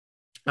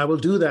 I will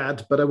do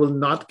that, but I will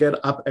not get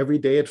up every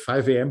day at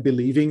 5 a.m.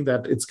 believing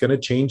that it's going to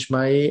change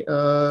my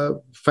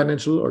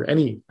financial or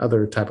any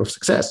other type of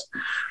success.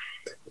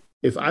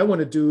 If I want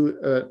to do,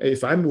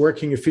 if I'm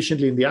working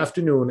efficiently in the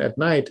afternoon, at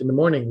night, in the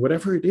morning,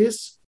 whatever it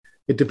is,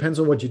 it depends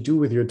on what you do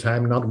with your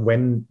time, not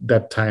when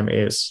that time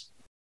is.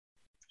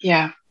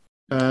 Yeah.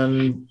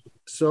 And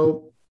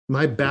so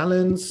my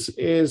balance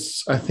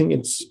is, I think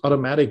it's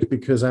automatic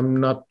because I'm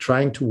not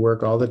trying to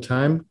work all the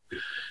time.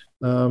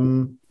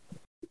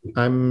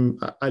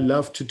 I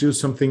love to do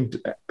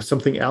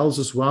something else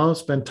as well,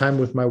 spend time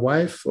with my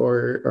wife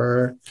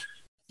or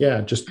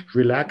just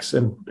relax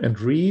and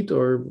read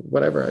or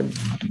whatever.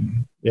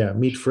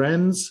 Meet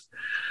friends.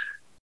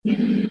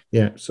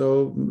 Yeah,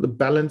 so the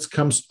balance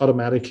comes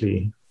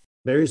automatically.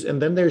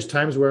 There's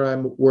times where I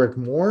work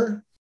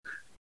more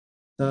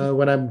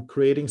when I'm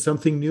creating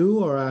something new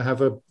or I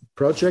have a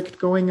project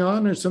going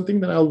on or something,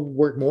 then I'll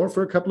work more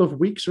for a couple of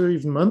weeks or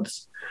even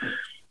months.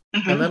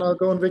 And then I'll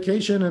go on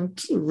vacation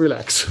and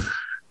relax.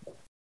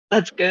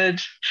 That's good.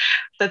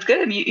 That's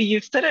good. And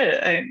you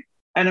said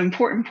an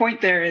important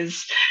point there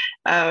is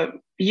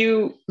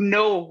you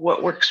know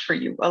what works for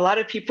you. A lot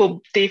of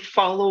people, they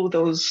follow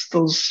those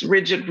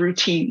rigid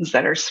routines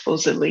that are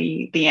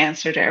supposedly the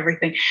answer to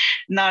everything,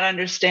 not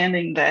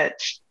understanding that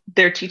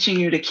they're teaching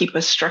you to keep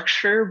a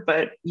structure,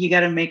 but you got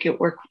to make it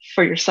work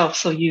for yourself.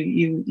 So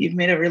you've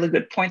made a really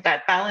good point.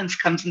 That balance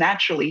comes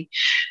naturally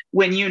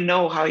when you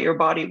know how your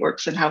body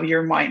works and how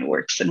your mind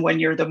works, and when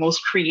you're the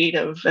most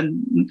creative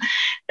and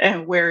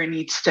where it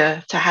needs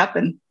to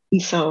happen.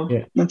 And so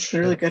that's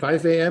really good.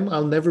 5 a.m.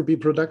 I'll never be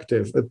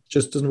productive. It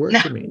just doesn't work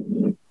for me.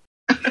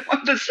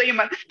 I'm the same.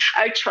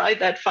 I tried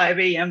that 5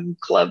 a.m.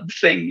 club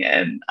thing,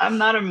 and I'm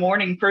not a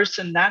morning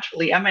person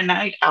naturally. I'm a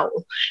night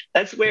owl.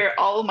 That's where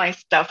all my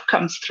stuff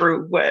comes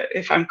through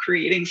if I'm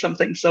creating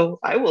something. So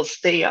I will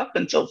stay up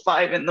until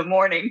 5 in the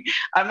morning.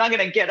 I'm not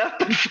going to get up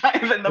at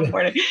 5 in the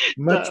morning.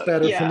 Much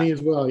better for me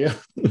as well. Yeah.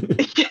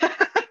 Yeah,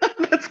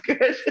 that's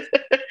good.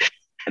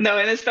 No,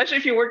 and especially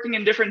if you're working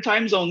in different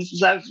time zones,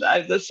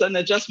 that's an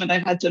adjustment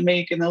I've had to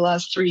make in the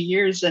last 3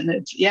 years.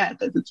 And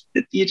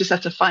you just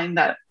have to find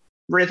that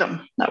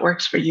rhythm that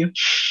works for you.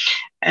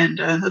 And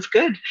that's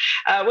good.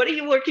 What are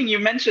you working? You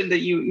mentioned that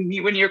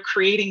you when you're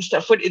creating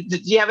stuff, do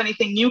you have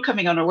anything new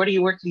coming on, or what are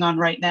you working on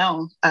right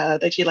now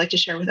that you'd like to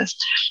share with us?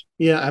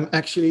 Yeah, I'm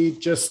actually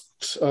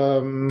just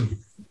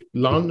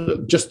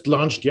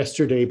launched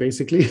yesterday,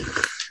 basically.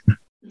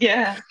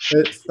 Yeah.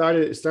 It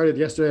started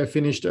yesterday. I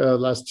finished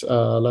last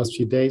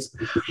few days.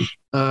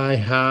 I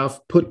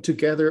have put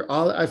together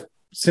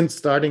since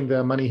starting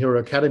the Money Hero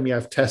Academy,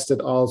 I've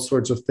tested all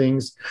sorts of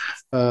things,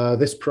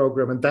 this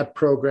program and that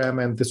program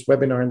and this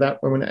webinar and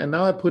that one. And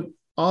now I put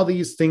all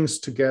these things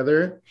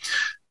together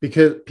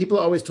because people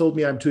always told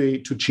me I'm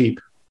too cheap.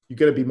 You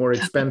got to be more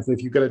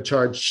expensive. You got to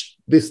charge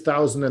this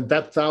 1,000 and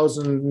that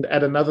 1,000,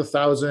 add another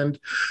 1,000.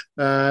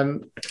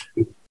 And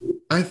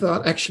I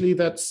thought actually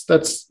that's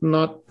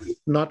not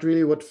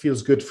really what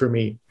feels good for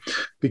me,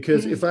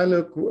 because if I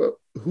look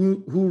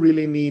who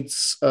really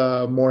needs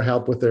more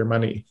help with their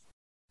money,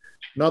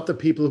 not the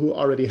people who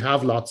already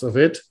have lots of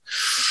it,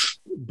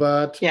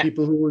 but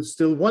people who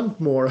still want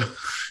more,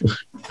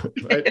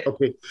 right?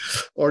 Okay,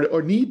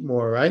 or need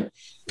more, right?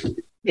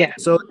 Yeah.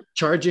 So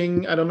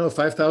charging, I don't know,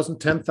 5,000,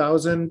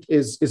 10,000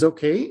 is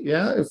okay.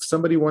 Yeah, if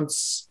somebody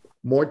wants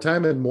more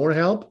time and more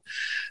help,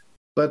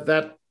 but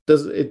that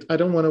does it. I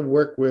don't want to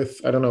work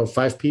with, I don't know,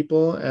 5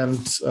 people and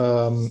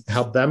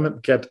help them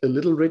get a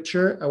little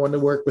richer. I want to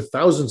work with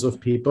thousands of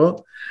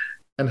people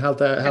and help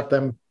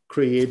them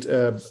create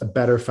a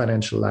better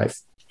financial life.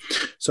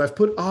 So I've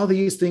put all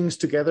these things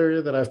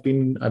together that I've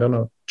been, I don't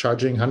know,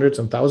 charging hundreds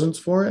and thousands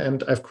for,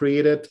 and I've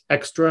created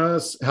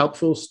extras,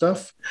 helpful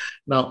stuff.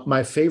 Now,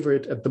 my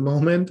favorite at the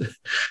moment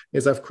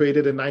is I've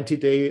created a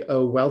 90-day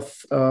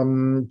wealth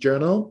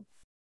journal,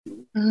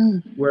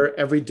 where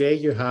every day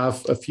you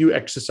have a few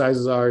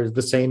exercises are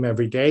the same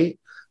every day,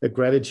 a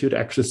gratitude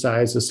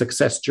exercise, a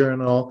success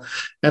journal,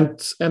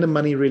 and a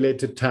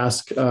money-related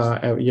task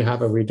you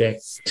have every day.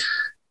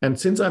 And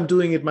since I'm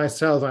doing it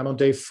myself, I'm on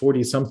day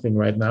 40-something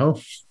right now.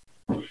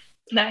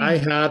 Nice. I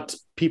had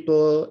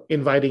people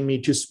inviting me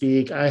to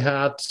speak. I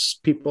had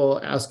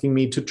people asking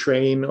me to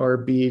train or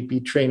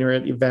be trainer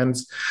at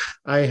events.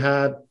 I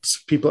had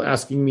people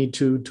asking me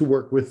to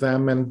work with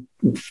them. And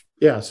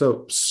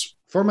so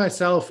for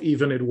myself,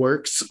 even it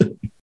works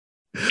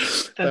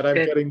that I'm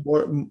getting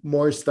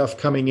more stuff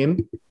coming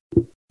in.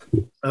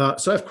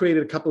 So I've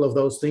created a couple of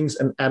those things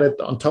and added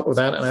on top of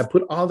that. And I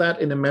put all that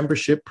in a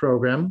membership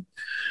program,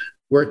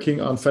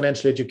 working on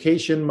financial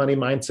education, money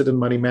mindset, and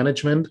money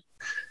management.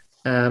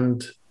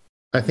 And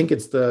I think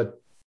it's the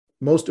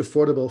most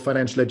affordable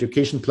financial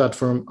education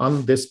platform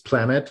on this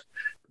planet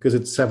because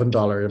it's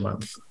 $7 a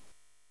month.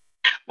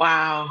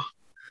 Wow.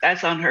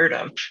 That's unheard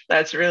of.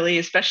 That's really,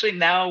 especially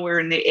now we're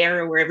in the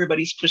era where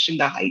everybody's pushing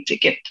the high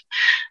ticket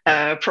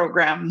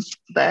programs.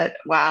 That,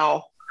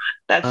 wow,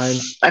 I'm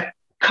that's a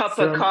cup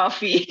of from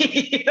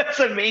coffee. That's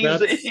that's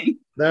amazing.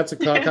 that's a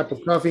cup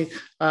of coffee.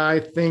 I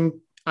think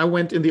I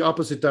went in the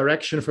opposite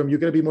direction from you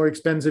got to be more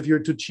expensive, you're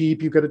too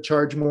cheap, you got to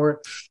charge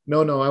more.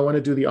 No, I want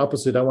to do the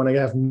opposite. I want to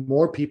have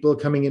more people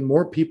coming in,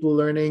 more people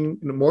learning,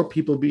 more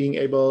people being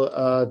able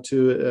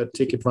to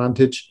take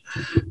advantage.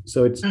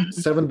 So it's Mhm.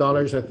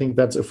 $7. I think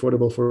that's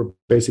affordable for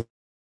basic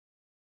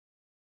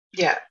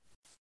Yeah,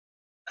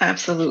 one.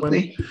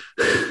 absolutely.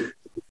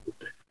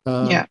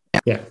 Um, Yeah.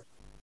 yeah.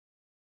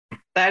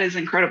 That is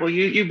incredible.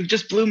 You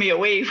just blew me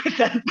away with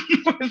that.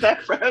 With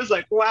that. I was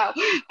like, wow,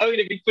 I'm going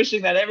to be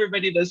pushing that.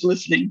 Everybody that's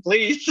listening,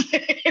 please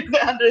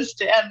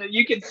understand that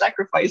you can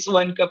sacrifice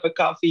one cup of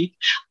coffee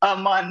a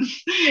month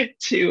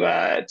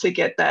to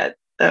get that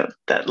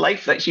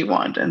life that you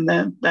want and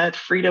that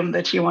freedom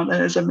that you want.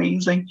 That is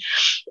amazing.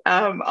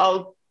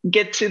 I'll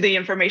get to the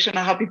information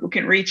on how people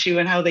can reach you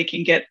and how they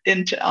can get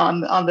into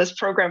on this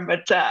program.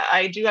 But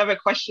I do have a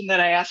question that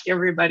I ask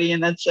everybody,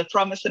 and that's a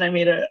promise that I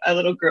made a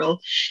little girl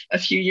a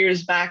few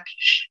years back.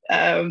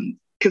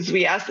 Because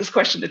we ask this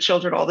question to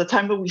children all the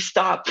time, but we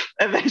stop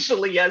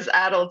eventually as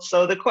adults.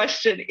 So the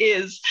question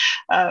is,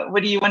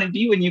 what do you want to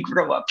be when you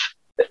grow up?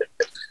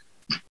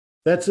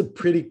 That's a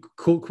pretty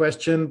cool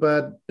question,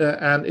 but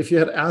and if you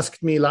had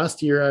asked me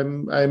last year,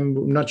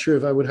 I'm not sure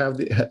if I would have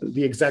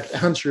the exact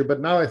answer.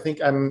 But now I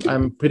think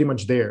I'm pretty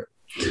much there.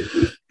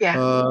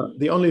 Yeah.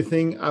 The only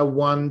thing I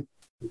want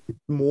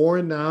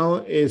more now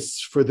is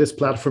for this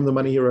platform, the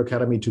Money Hero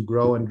Academy, to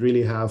grow and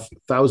really have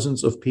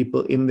thousands of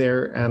people in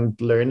there and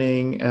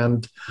learning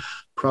and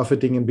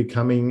profiting and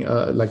becoming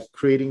like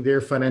creating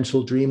their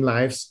financial dream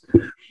lives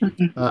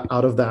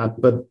out of that.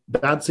 But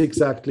that's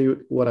exactly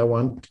what I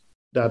want.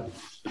 That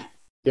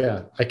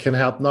I can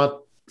help not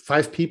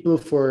 5 people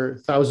for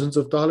thousands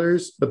of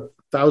dollars, but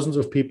thousands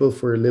of people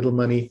for little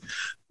money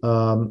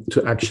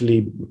to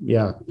actually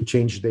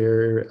change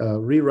their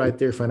rewrite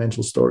their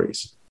financial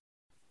stories.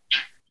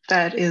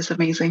 That is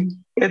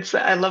amazing.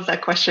 I love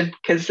that question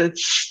because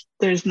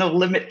there's no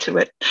limit to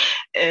it.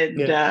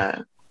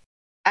 And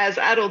as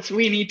adults,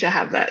 we need to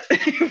have that.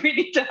 We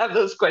need to have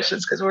those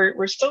questions because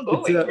we're still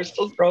going, we're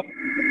still growing.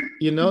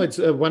 It's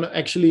one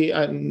actually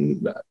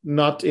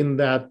not in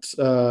that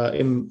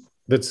in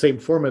that same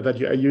format that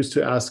I used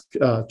to ask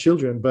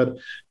children, but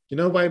you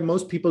know why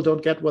most people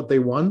don't get what they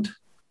want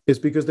is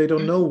because they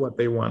don't know what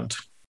they want.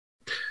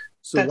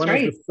 So That's one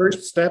right. of the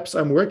first steps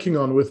I'm working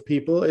on with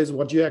people is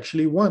what you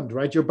actually want.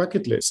 Write your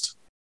bucket list.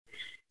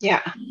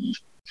 Yeah.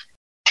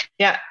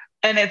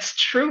 And it's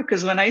true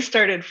because when I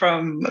started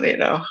from,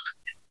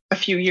 a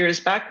few years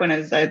back when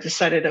I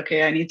decided,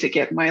 okay, I need to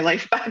get my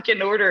life back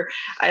in order.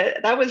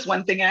 That was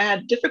one thing I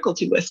had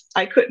difficulty with.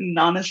 I couldn't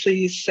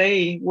honestly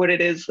say what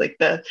it is, like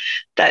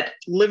that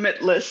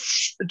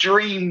limitless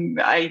dream.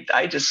 I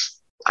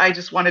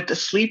just wanted to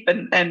sleep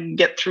and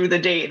get through the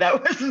day.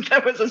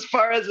 That was as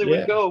far as it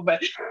would go.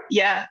 But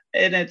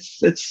and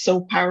it's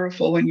so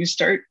powerful when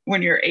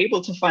you're able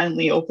to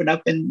finally open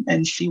up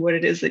and see what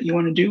it is that you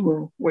want to do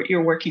or what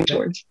you're working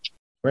towards.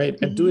 Right.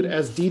 And do it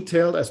as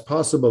detailed as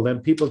possible.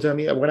 Then people tell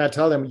me, when I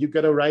tell them, you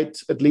got to write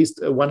at least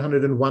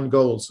 101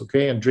 goals,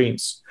 okay, and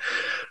dreams.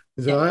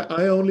 So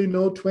I only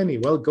know 20.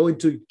 Well,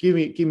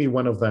 give me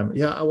one of them.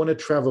 Yeah, I want to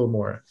travel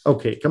more.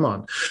 Okay, come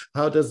on.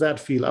 How does that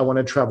feel? I want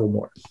to travel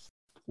more.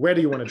 Where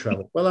do you want to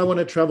travel? Well, I want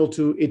to travel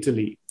to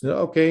Italy.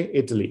 Okay,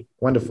 Italy.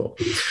 Wonderful.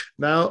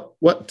 Now,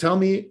 tell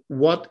me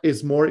what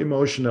is more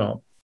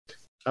emotional?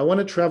 I want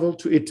to travel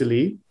to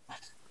Italy,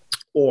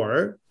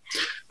 or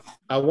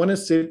I want to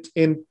sit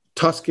in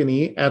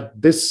Tuscany at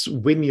this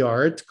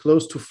vineyard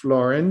close to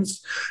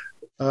Florence,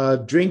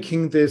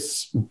 drinking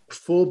this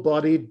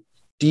full-bodied,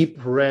 deep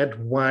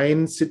red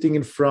wine, sitting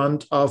in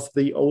front of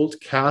the old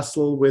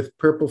castle with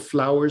purple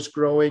flowers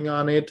growing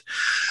on it,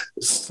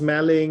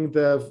 smelling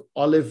the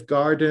olive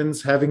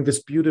gardens, having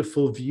this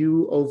beautiful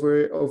view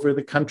over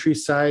the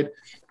countryside.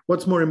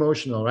 What's more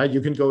emotional, right?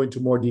 You can go into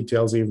more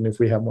details even if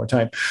we have more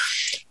time.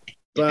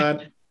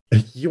 But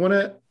you want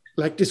to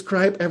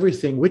describe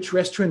everything. Which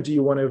restaurant do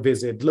you want to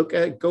visit?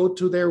 Go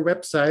to their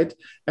website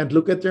and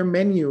look at their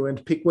menu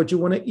and pick what you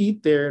want to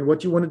eat there and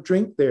what you want to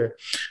drink there,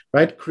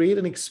 right? Create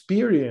an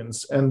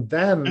experience. And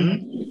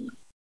then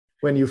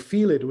when you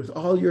feel it with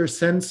all your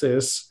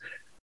senses,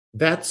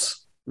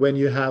 that's when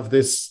you have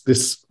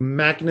this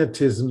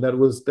magnetism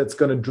that's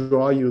going to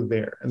draw you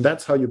there. And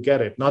that's how you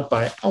get it, not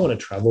by, I want to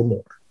travel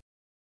more.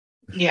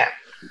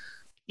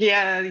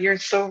 Yeah, you're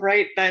so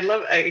right. I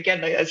love,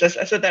 again, as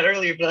I said that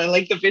earlier, but I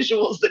like the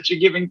visuals that you're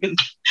giving because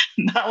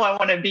now I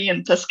want to be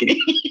in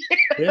Tuscany.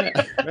 Yeah,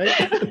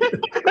 right.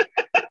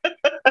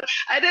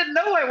 I didn't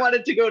know I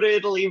wanted to go to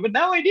Italy, but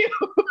now I do.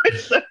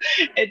 So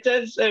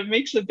it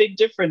makes a big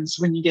difference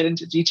when you get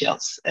into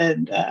details.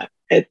 And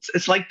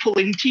it's like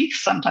pulling teeth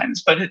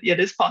sometimes, but it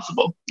is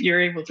possible. You're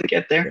able to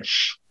get there.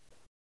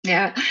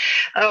 Yeah.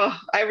 Oh,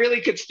 I really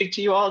could speak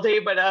to you all day,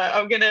 but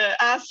I'm going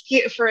to ask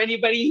you, for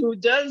anybody who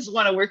does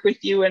want to work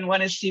with you and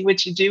want to see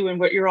what you do and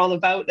what you're all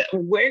about,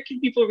 where can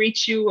people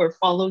reach you or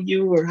follow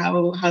you, or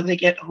how they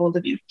get a hold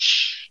of you?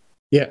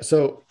 Yeah.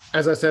 So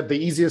as I said, the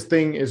easiest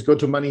thing is go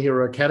to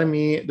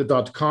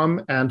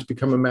moneyheroacademy.com and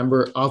become a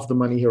member of the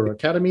Money Hero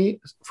Academy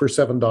for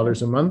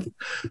 $7 a month.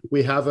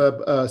 We have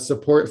a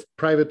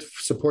private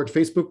support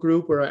Facebook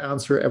group where I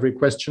answer every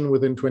question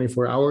within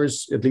 24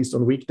 hours, at least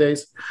on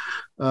weekdays.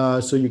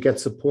 So you get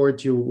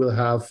support. You will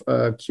have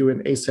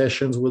Q&A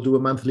sessions. We'll do a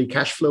monthly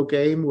cash flow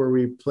game where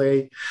we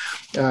play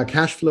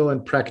cash flow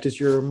and practice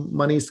your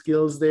money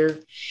skills there.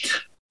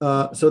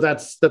 So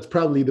that's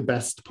probably the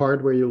best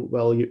part where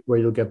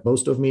you'll get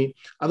most of me.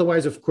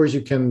 Otherwise, of course,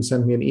 you can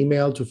send me an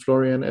email to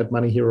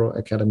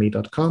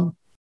florian@moneyheroacademy.com.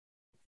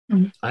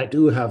 Mm-hmm. I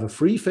do have a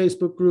free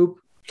Facebook group,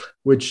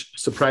 which,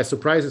 surprise,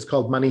 surprise, is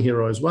called Money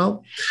Hero as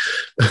well.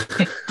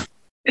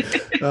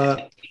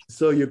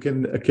 So you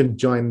can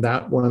join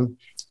that one.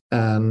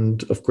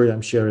 And of course,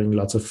 I'm sharing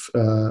lots of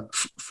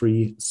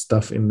free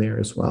stuff in there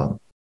as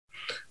well.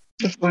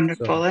 That's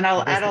wonderful. So and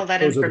I'll add all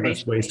that information. Those are the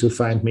best ways to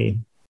find me.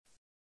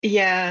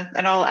 Yeah,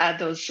 and I'll add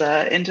those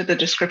into the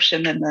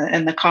description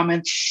and the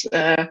comments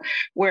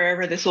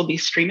wherever this will be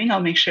streaming. I'll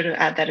make sure to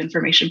add that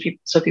information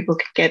so people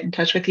can get in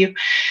touch with you.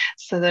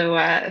 So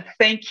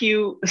thank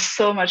you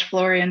so much,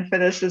 Florian, for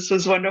this. This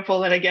was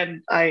wonderful. And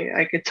again,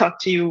 I could talk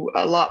to you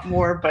a lot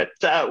more, but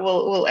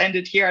we'll end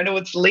it here. I know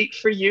it's late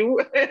for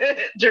you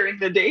during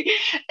the day.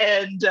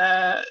 And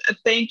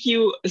thank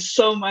you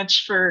so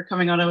much for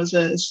coming on.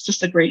 It's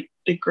just a great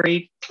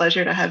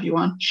pleasure to have you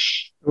on.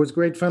 It was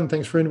great fun.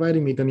 Thanks for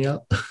inviting me,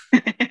 Danielle.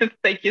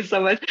 Thank you so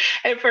much.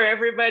 And for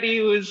everybody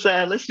who's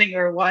listening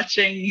or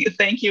watching,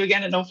 thank you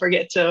again. And don't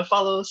forget to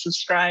follow,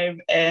 subscribe,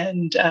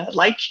 and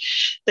like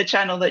the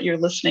channel that you're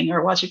listening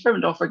or watching from.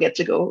 And don't forget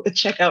to go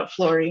check out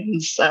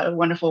Florian's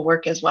wonderful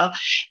work as well.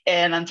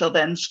 And until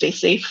then, stay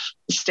safe,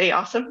 stay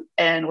awesome,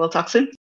 and we'll talk soon.